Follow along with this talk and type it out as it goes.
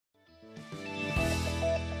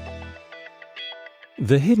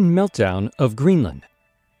The Hidden Meltdown of Greenland,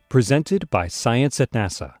 presented by Science at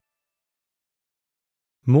NASA.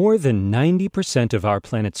 More than 90% of our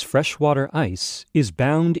planet's freshwater ice is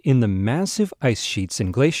bound in the massive ice sheets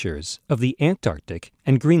and glaciers of the Antarctic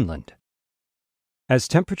and Greenland. As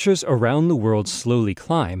temperatures around the world slowly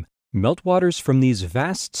climb, meltwaters from these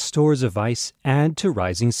vast stores of ice add to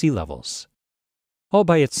rising sea levels. All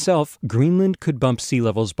by itself, Greenland could bump sea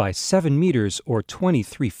levels by 7 meters or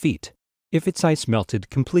 23 feet if its ice melted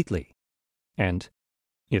completely. And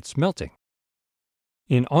it's melting.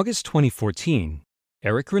 In August 2014,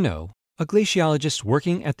 Eric Renaud, a glaciologist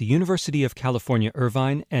working at the University of California,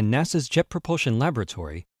 Irvine and NASA's Jet Propulsion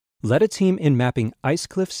Laboratory, led a team in mapping ice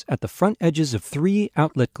cliffs at the front edges of 3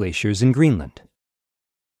 outlet glaciers in Greenland.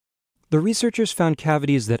 The researchers found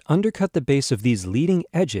cavities that undercut the base of these leading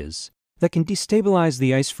edges that can destabilize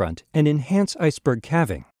the ice front and enhance iceberg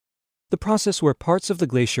calving, the process where parts of the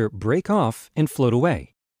glacier break off and float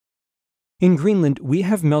away. In Greenland, we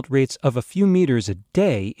have melt rates of a few meters a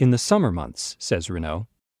day in the summer months, says Renaud.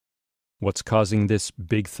 What's causing this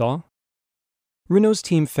big thaw? Renaud's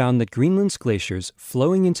team found that Greenland's glaciers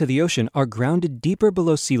flowing into the ocean are grounded deeper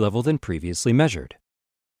below sea level than previously measured.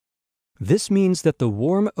 This means that the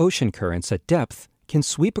warm ocean currents at depth can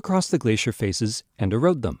sweep across the glacier faces and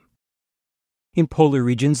erode them. In polar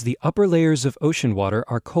regions, the upper layers of ocean water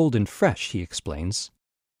are cold and fresh, he explains.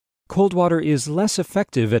 Cold water is less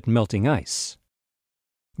effective at melting ice.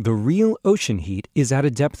 The real ocean heat is at a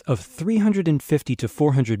depth of 350 to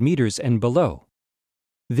 400 meters and below.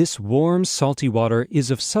 This warm, salty water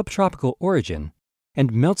is of subtropical origin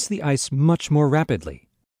and melts the ice much more rapidly.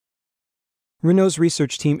 Renaud's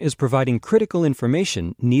research team is providing critical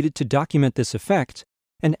information needed to document this effect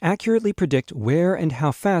and accurately predict where and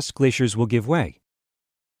how fast glaciers will give way.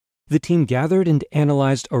 The team gathered and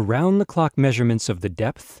analyzed around-the-clock measurements of the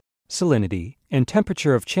depth, salinity, and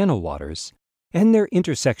temperature of channel waters and their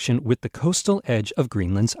intersection with the coastal edge of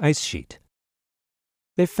Greenland's ice sheet.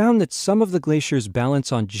 They found that some of the glaciers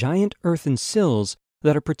balance on giant earthen sills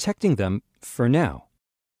that are protecting them for now.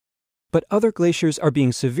 But other glaciers are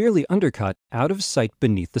being severely undercut out of sight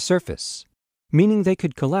beneath the surface, meaning they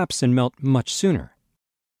could collapse and melt much sooner.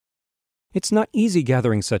 It's not easy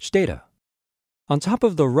gathering such data. On top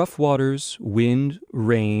of the rough waters, wind,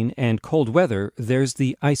 rain, and cold weather, there's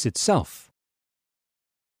the ice itself.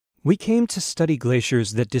 We came to study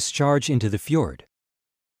glaciers that discharge into the fjord,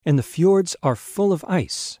 and the fjords are full of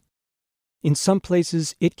ice. In some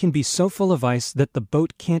places, it can be so full of ice that the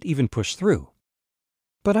boat can't even push through.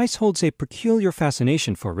 But ice holds a peculiar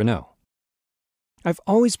fascination for Renaud. I've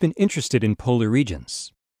always been interested in polar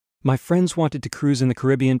regions. My friends wanted to cruise in the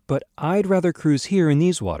Caribbean, but I'd rather cruise here in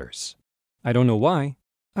these waters. I don't know why,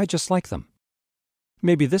 I just like them.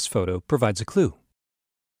 Maybe this photo provides a clue.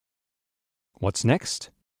 What's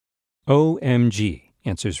next? OMG,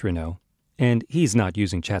 answers Renaud, and he's not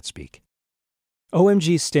using chat speak.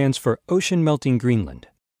 OMG stands for Ocean Melting Greenland,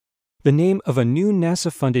 the name of a new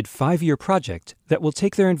NASA-funded 5-year project that will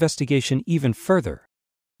take their investigation even further,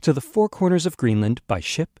 to the 4 corners of Greenland by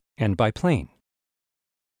ship and by plane.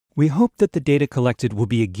 We hope that the data collected will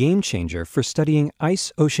be a game-changer for studying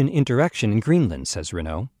ice-ocean interaction in Greenland, says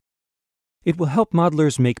Renaud. It will help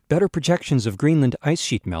modelers make better projections of Greenland ice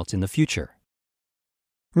sheet melt in the future.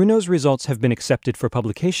 Renaud's results have been accepted for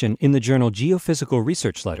publication in the journal Geophysical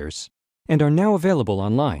Research Letters and are now available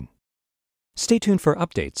online. Stay tuned for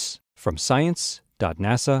updates from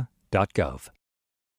science.nasa.gov.